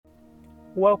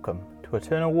Welcome to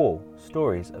Eternal Wall,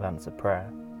 Stories of Answered Prayer.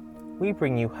 We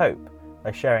bring you hope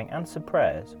by sharing answered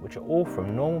prayers which are all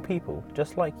from normal people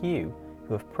just like you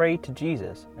who have prayed to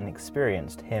Jesus and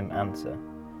experienced Him answer.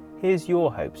 Here's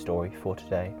your hope story for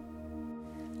today.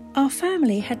 Our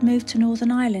family had moved to Northern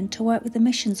Ireland to work with a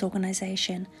missions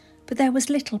organisation, but there was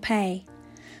little pay.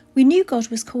 We knew God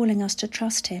was calling us to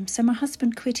trust Him, so my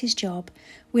husband quit his job.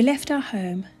 We left our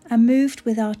home and moved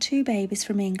with our 2 babies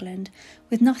from England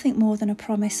with nothing more than a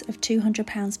promise of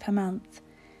 £200 per month.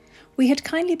 We had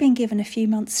kindly been given a few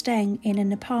months staying in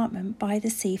an apartment by the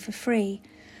sea for free.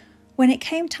 When it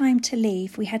came time to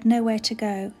leave, we had nowhere to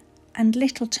go and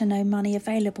little to no money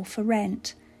available for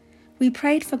rent. We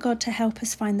prayed for God to help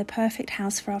us find the perfect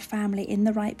house for our family in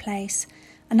the right place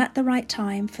and at the right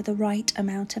time for the right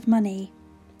amount of money.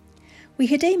 We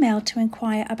had emailed to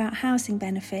inquire about housing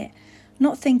benefit,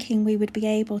 not thinking we would be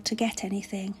able to get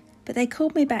anything, but they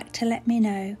called me back to let me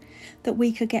know that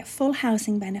we could get full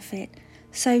housing benefit,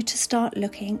 so to start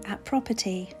looking at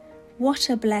property. What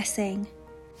a blessing!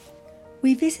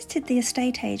 We visited the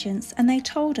estate agents and they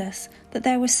told us that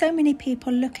there were so many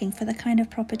people looking for the kind of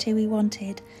property we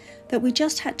wanted that we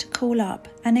just had to call up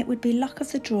and it would be luck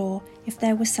of the draw if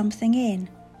there was something in.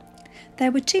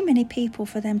 There were too many people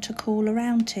for them to call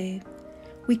around to.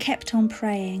 We kept on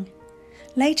praying.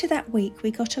 Later that week we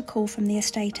got a call from the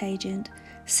estate agent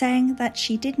saying that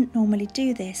she didn't normally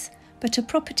do this, but a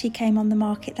property came on the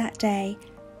market that day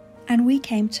and we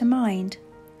came to mind.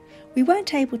 We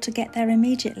weren't able to get there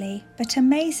immediately, but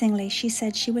amazingly she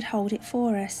said she would hold it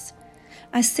for us.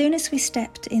 As soon as we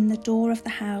stepped in the door of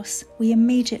the house, we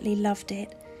immediately loved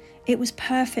it. It was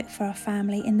perfect for our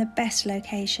family in the best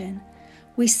location.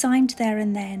 We signed there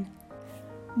and then.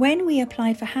 When we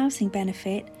applied for housing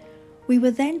benefit, we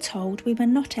were then told we were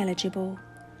not eligible.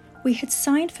 We had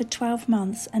signed for 12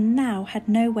 months and now had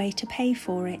no way to pay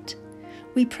for it.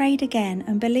 We prayed again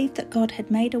and believed that God had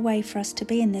made a way for us to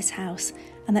be in this house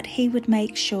and that He would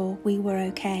make sure we were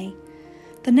okay.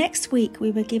 The next week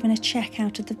we were given a cheque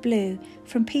out of the blue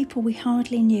from people we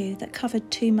hardly knew that covered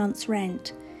 2 months'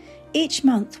 rent. Each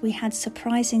month we had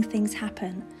surprising things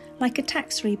happen, like a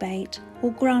tax rebate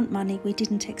or grant money we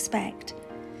didn't expect.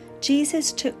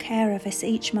 Jesus took care of us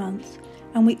each month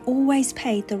and we always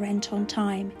paid the rent on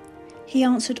time. He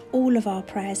answered all of our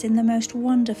prayers in the most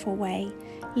wonderful way,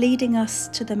 leading us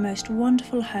to the most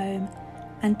wonderful home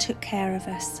and took care of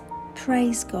us.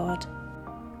 Praise God.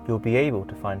 You'll be able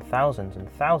to find thousands and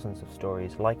thousands of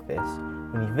stories like this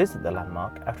when you visit the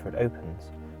landmark after it opens,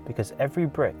 because every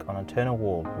brick on Eternal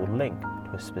Wall will link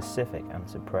to a specific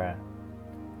answered prayer.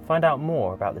 Find out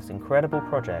more about this incredible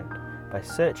project by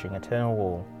searching Eternal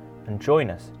Wall and join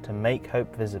us to make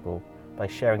hope visible by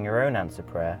sharing your own answer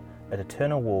prayer at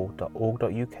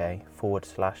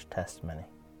eternalwall.org.uk/testimony.